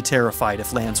pretty terrified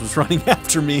if Lanz was running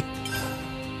after me.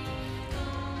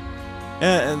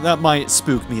 That might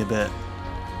spook me a bit.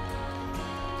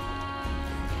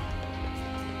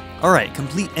 Alright,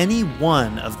 complete any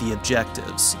one of the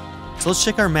objectives. So let's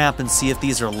check our map and see if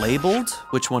these are labeled,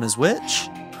 which one is which.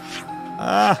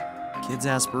 Kid's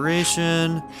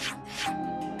Aspiration.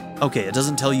 Okay, it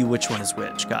doesn't tell you which one is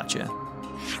which, gotcha.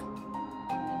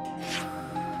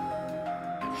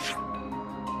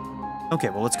 Okay,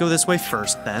 well let's go this way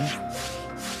first then.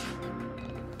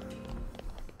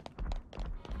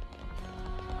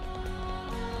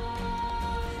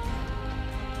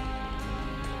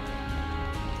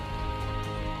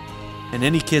 And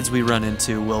any kids we run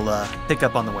into will pick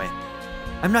up on the way.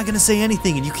 I'm not gonna say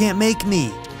anything and you can't make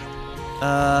me.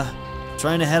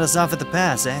 Trying to head us off at the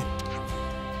pass, eh?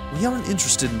 We aren't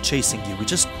interested in chasing you, we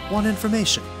just want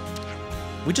information.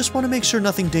 We just want to make sure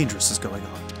nothing dangerous is going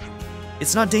on.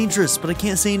 It's not dangerous, but I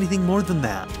can't say anything more than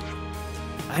that.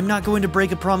 I'm not going to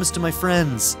break a promise to my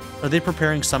friends. Are they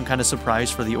preparing some kind of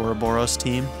surprise for the Ouroboros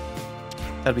team?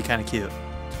 That'd be kind of cute.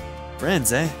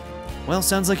 Friends, eh? Well,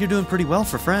 sounds like you're doing pretty well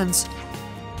for friends.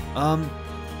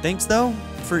 Thanks though,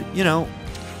 for, you know...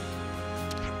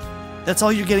 That's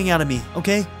all you're getting out of me,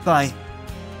 okay? Bye.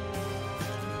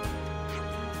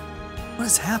 What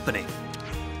is happening?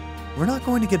 We're not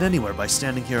going to get anywhere by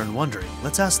standing here and wondering.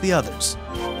 Let's ask the others.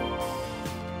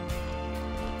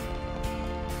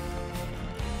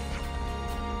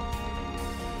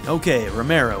 Okay,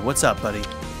 Romero, what's up, buddy?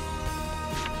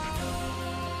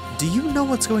 Do you know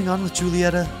what's going on with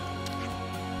Julietta?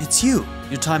 It's you.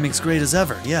 Your timing's great as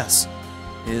ever, yes.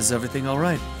 Is everything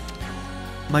alright?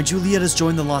 My Julietta's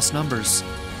joined the Lost Numbers.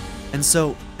 And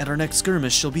so, at our next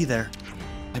skirmish, she'll be there.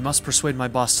 I must persuade my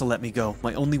boss to let me go.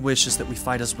 My only wish is that we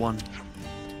fight as one.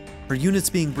 Her unit's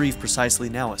being briefed precisely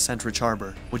now at Centridge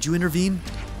Harbor. Would you intervene?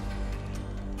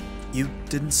 You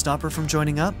didn't stop her from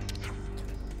joining up?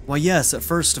 Why yes, at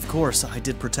first, of course, I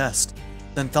did protest.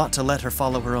 Then thought to let her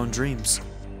follow her own dreams.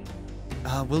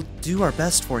 We'll do our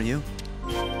best for you.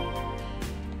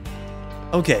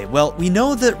 Okay, well, we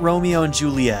know that Romeo and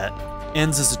Juliet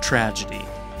ends as a tragedy.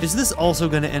 Is this also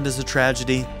going to end as a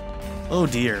tragedy? Oh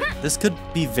dear, this could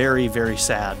be very, very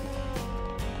sad.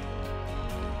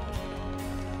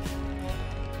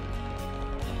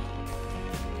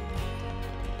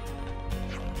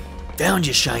 Found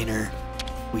you, Shiner.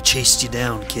 We chased you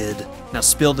down, kid. Now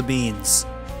spill the beans.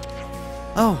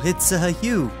 Oh, it's,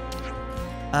 you.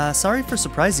 Sorry for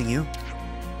surprising you.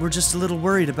 We're just a little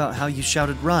worried about how you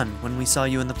shouted run when we saw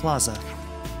you in the plaza.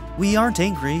 We aren't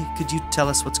angry. Could you tell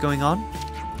us what's going on?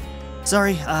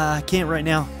 Sorry, I can't right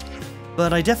now.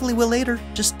 But I definitely will later.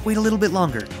 Just wait a little bit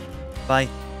longer. Bye.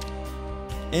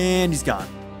 And he's gone.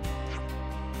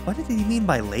 What did he mean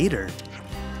by later?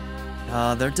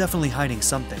 They're definitely hiding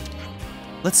something.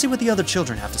 Let's see what the other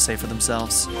children have to say for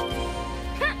themselves.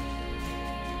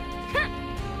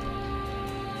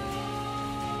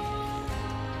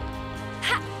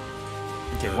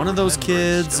 Okay, one of those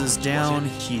kids is down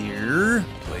here.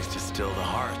 Place to still the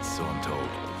hearts, so I'm told.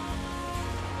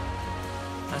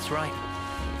 That's right.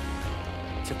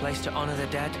 It's a place to honor the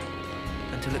dead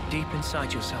and to look deep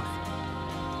inside yourself.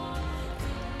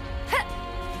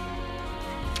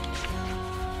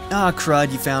 Ah,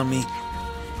 crud, you found me.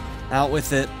 Out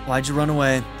with it. Why'd you run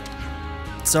away?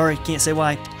 Sorry, can't say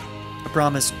why. I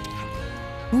promise.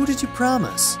 Who did you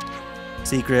promise?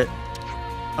 Secret.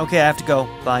 Okay, I have to go.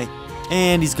 Bye.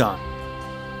 And he's gone.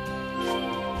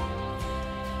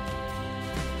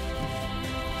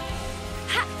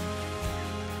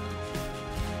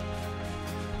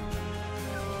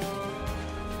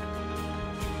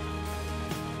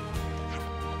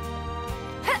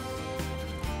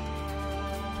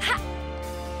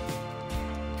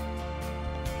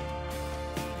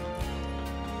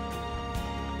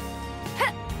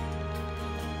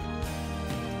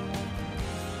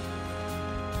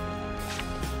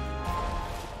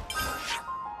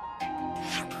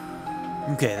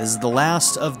 Okay, this is the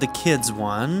last of the kids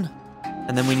one.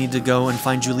 And then we need to go and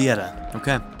find Julietta,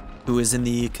 okay? Who is in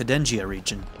the Cadengia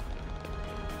region.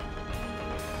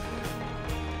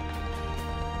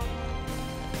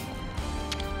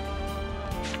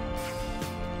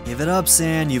 Give it up,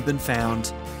 San, you've been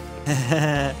found.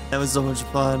 That was so much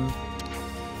fun.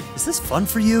 Is this fun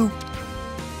for you?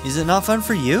 Is it not fun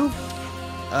for you?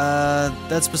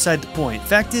 That's beside the point.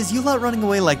 Fact is, you lot running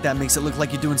away like that makes it look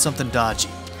like you're doing something dodgy.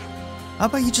 How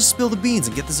about you just spill the beans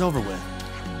and get this over with?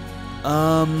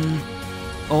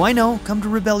 Oh, I know. Come to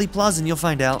Rebelli Plaza and you'll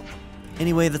find out.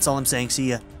 Anyway, that's all I'm saying. See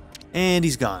ya. And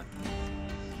he's gone.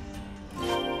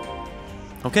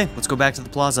 Okay, let's go back to the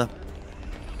plaza.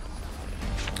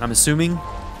 I'm assuming...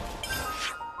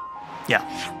 yeah.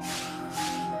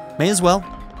 May as well,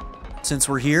 since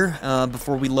we're here,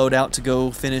 before we load out to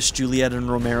go finish Julietta and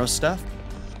Romero stuff.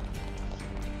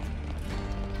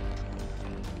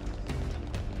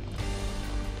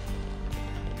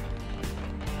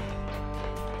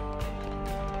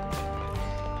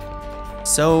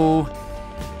 So,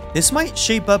 this might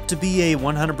shape up to be a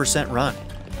 100% run.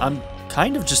 I'm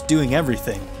kind of just doing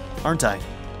everything, aren't I?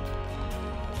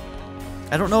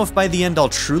 I don't know if by the end I'll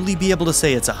truly be able to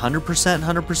say it's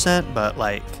 100%, but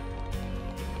like,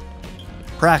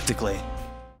 practically.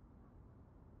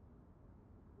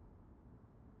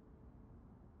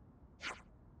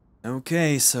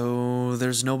 Okay, so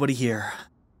there's nobody here.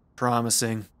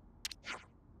 Promising.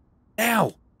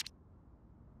 Ow!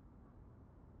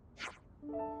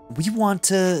 We want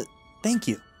to thank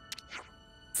you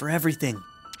for everything.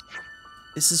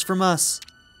 This is from us.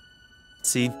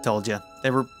 See, told ya.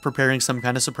 They were preparing some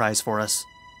kind of surprise for us.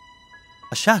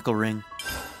 A shackle ring.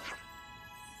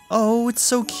 Oh, it's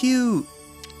so cute.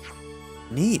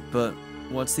 Neat, but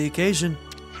what's the occasion?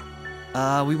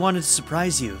 We wanted to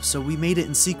surprise you, so we made it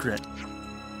in secret.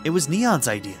 It was Neon's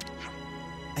idea.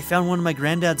 I found one of my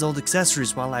granddad's old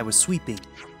accessories while I was sweeping.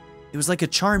 It was like a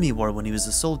charm he wore when he was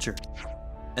a soldier.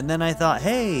 And then I thought,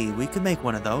 hey, we could make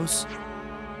one of those.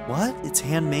 What? It's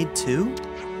handmade too?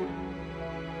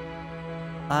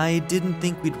 I didn't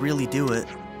think we'd really do it.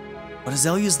 But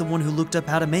Azalea's the one who looked up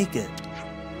how to make it.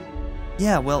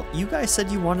 Yeah, well, you guys said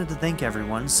you wanted to thank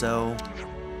everyone, so...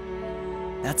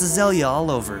 That's Azalea all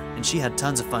over, and she had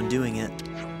tons of fun doing it.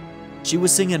 She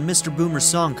was singing Mr. Boomer's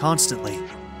song constantly.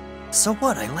 So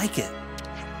what? I like it.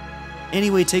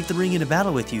 Anyway, take the ring into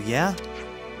battle with you, yeah?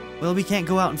 Well, we can't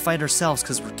go out and fight ourselves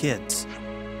because we're kids.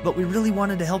 But we really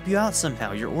wanted to help you out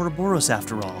somehow. You're Ouroboros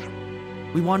after all.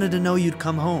 We wanted to know you'd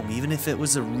come home, even if it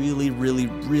was a really, really,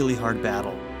 really hard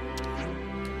battle.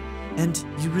 And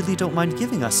you really don't mind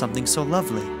giving us something so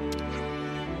lovely.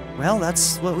 Well,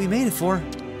 that's what we made it for.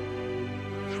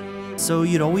 So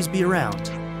you'd always be around.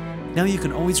 Now you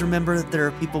can always remember that there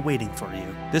are people waiting for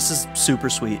you. This is super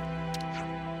sweet.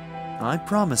 I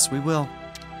promise we will.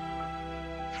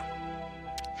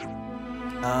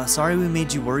 Sorry we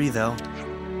made you worry, though.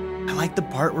 I like the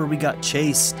part where we got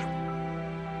chased.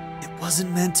 It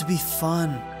wasn't meant to be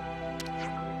fun.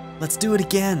 Let's do it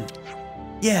again.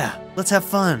 Yeah, let's have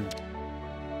fun.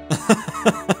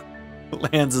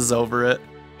 Lanz is over it.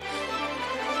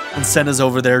 And Sena's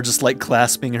over there just like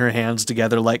clasping her hands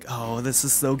together like, oh, this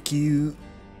is so cute.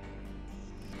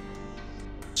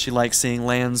 She likes seeing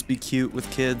Lanz be cute with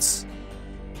kids.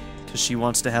 Because she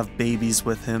wants to have babies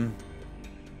with him.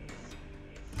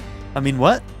 I mean,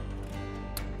 what?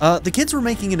 The kids were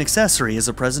making an accessory as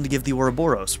a present to give the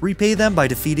Ouroboros. Repay them by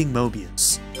defeating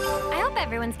Mobius. I hope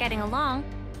everyone's getting along.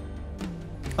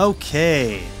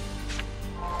 Okay.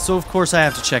 So of course I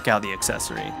have to check out the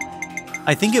accessory.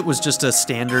 I think it was just a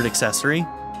standard accessory.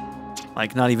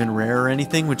 Like not even rare or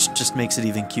anything, which just makes it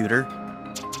even cuter.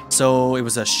 So so it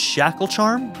was a shackle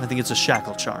charm? I think it's a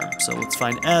shackle charm. So let's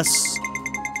find S.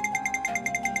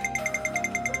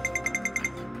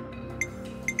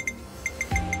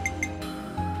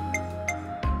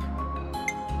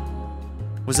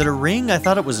 Was it a ring? I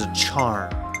thought it was a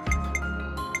charm.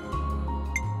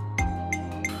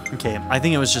 Okay, I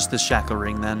think it was just the shackle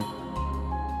ring then.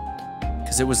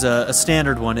 Because it was a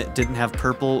standard one, it didn't have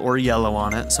purple or yellow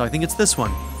on it, so I think it's this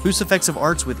one. Boost effects of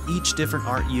arts with each different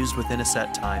art used within a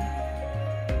set time.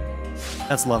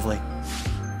 That's lovely.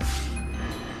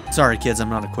 Sorry kids, I'm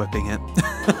not equipping it.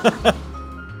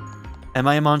 Am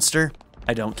I a monster?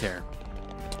 I don't care.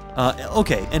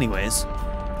 Okay, anyways.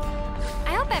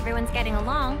 I hope everyone's getting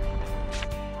along.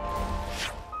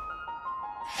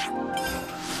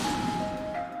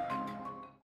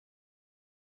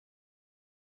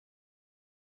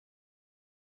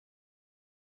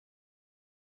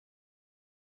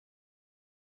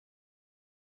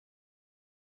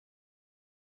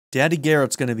 Daddy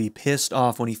Garrett's gonna be pissed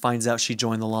off when he finds out she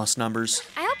joined the Lost Numbers.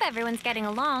 I hope everyone's getting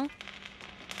along.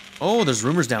 Oh, there's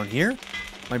rumors down here?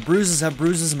 My bruises have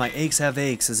bruises and my aches have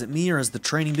aches. Is it me or has the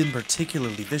training been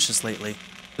particularly vicious lately?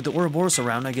 With the Ouroboros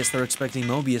around, I guess they're expecting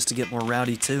Mobius to get more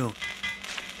rowdy too.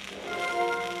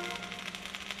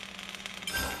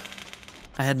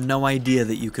 I had no idea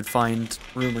that you could find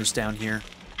rumors down here.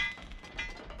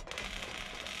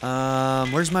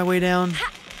 Where's my way down?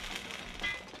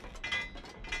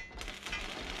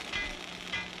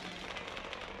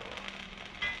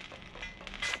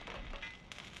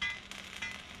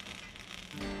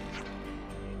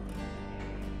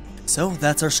 So,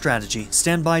 that's our strategy.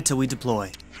 Stand by till we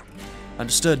deploy.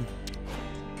 Understood.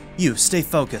 You, stay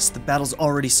focused. The battle's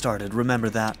already started. Remember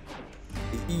that.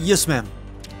 Yes, ma'am.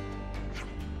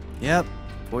 Yep.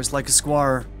 Voice like a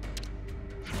squire.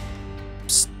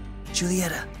 Psst.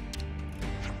 Julietta.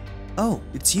 Oh,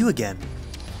 it's you again.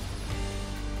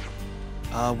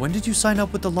 When did you sign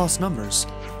up with the Lost Numbers?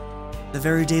 The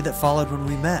very day that followed when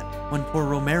we met, when poor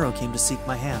Romero came to seek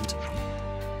my hand.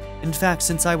 In fact,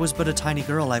 since I was but a tiny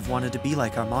girl, I've wanted to be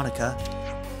like Harmonica.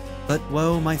 But,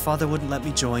 whoa, my father wouldn't let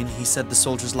me join. He said the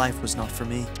soldier's life was not for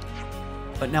me.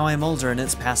 But now I'm older and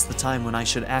it's past the time when I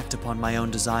should act upon my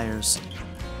own desires.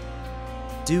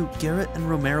 Do Garrett and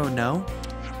Romero know?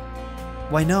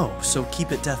 Why no, so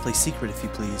keep it deathly secret if you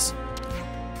please.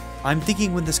 I'm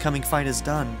thinking when this coming fight is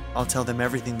done, I'll tell them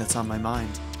everything that's on my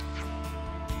mind.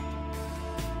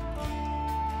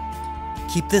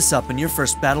 Keep this up and your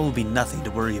first battle will be nothing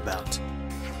to worry about.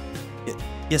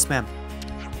 Yes, ma'am.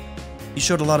 You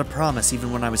showed a lot of promise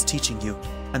even when I was teaching you.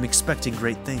 I'm expecting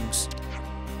great things.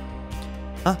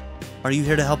 Huh? Are you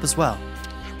here to help as well?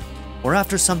 We're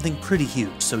after something pretty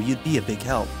huge, so you'd be a big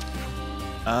help.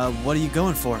 What are you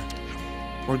going for?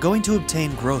 We're going to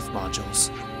obtain growth modules.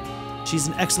 She's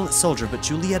an excellent soldier, but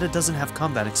Julietta doesn't have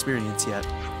combat experience yet.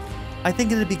 I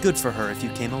think it'd be good for her if you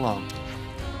came along.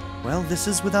 Well, this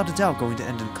is without a doubt going to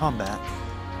end in combat.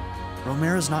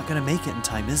 Romero's not going to make it in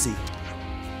time, is he?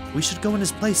 We should go in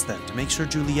his place then, to make sure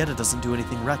Julietta doesn't do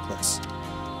anything reckless.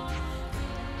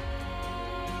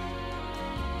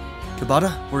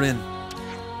 Kabata, we're in.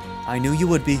 I knew you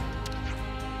would be.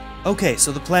 Okay,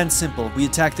 so the plan's simple. We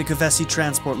attack the Kevesi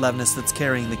transport Levnis that's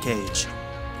carrying the cage.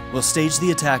 We'll stage the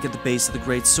attack at the base of the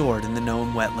Great Sword in the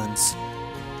Gnome Wetlands.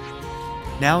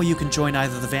 Now you can join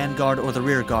either the vanguard or the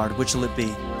rear guard. Which will it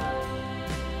be?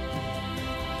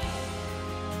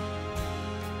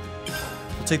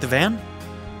 We'll take the van?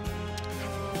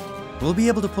 We'll be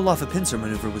able to pull off a pincer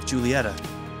maneuver with Julietta.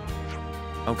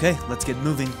 Okay, let's get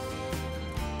moving.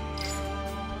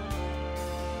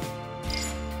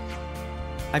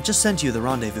 I've just sent you the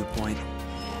rendezvous point.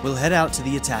 We'll head out to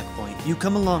the attack point. You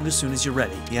come along as soon as you're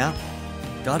ready, yeah?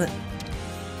 Got it.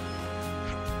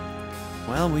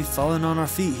 Well, we've fallen on our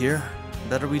feet here.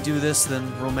 Better we do this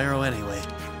than Romero anyway.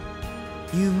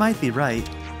 You might be right.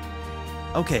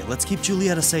 Okay, let's keep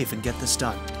Julietta safe and get this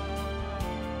done.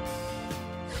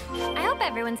 I hope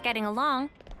everyone's getting along.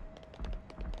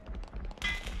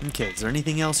 Okay, is there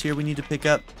anything else here we need to pick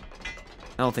up?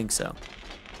 I don't think so.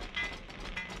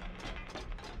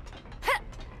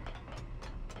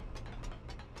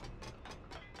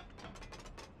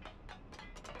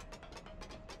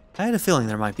 I had a feeling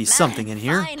there might be something in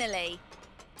here. Finally.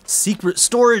 Secret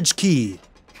storage key!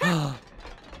 I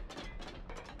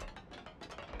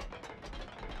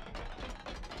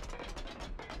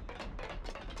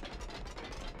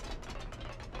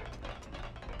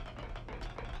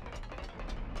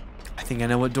think I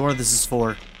know what door this is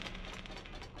for.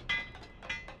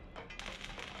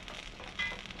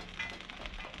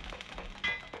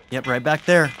 Yep, right back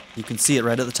there. You can see it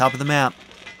right at the top of the map.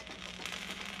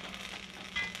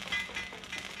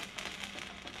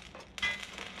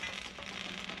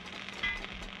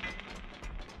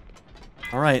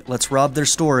 Alright, let's rob their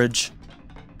storage.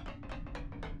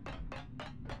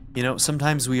 You know,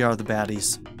 sometimes we are the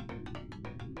baddies.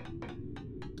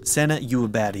 Sena, you a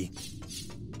baddie.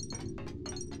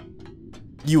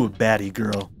 You a baddie,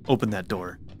 girl. Open that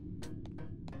door.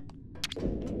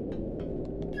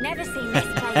 Never seen this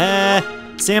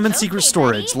place. Salmon secret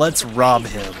storage. Let's rob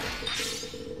him.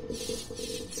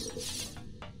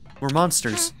 We're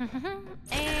monsters.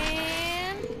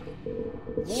 And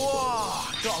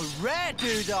Whoa, got a rare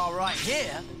doodah right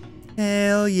here.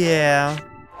 Hell yeah.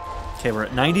 Okay, we're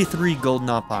at 93 golden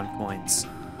Oppon coins.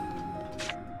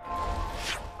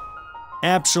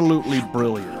 Absolutely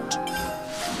brilliant.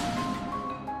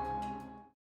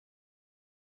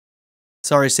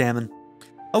 Sorry, Salmon.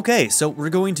 Okay, so we're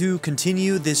going to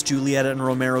continue this Julietta and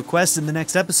Romero quest in the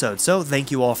next episode, so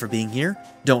thank you all for being here.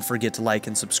 Don't forget to like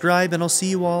and subscribe, and I'll see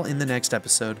you all in the next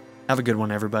episode. Have a good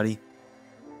one, everybody.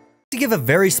 To give a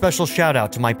very special shout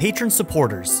out to my patron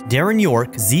supporters, Darren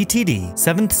York, ZTD,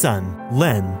 Seventh Son,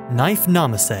 Len, Knife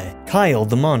Namaste, Kyle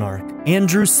the Monarch,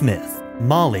 Andrew Smith,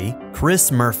 Molly,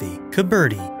 Chris Murphy,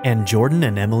 Kaberti, and Jordan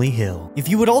and Emily Hill. If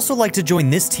you would also like to join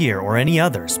this tier or any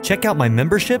others, check out my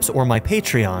memberships or my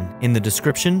Patreon in the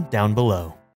description down below.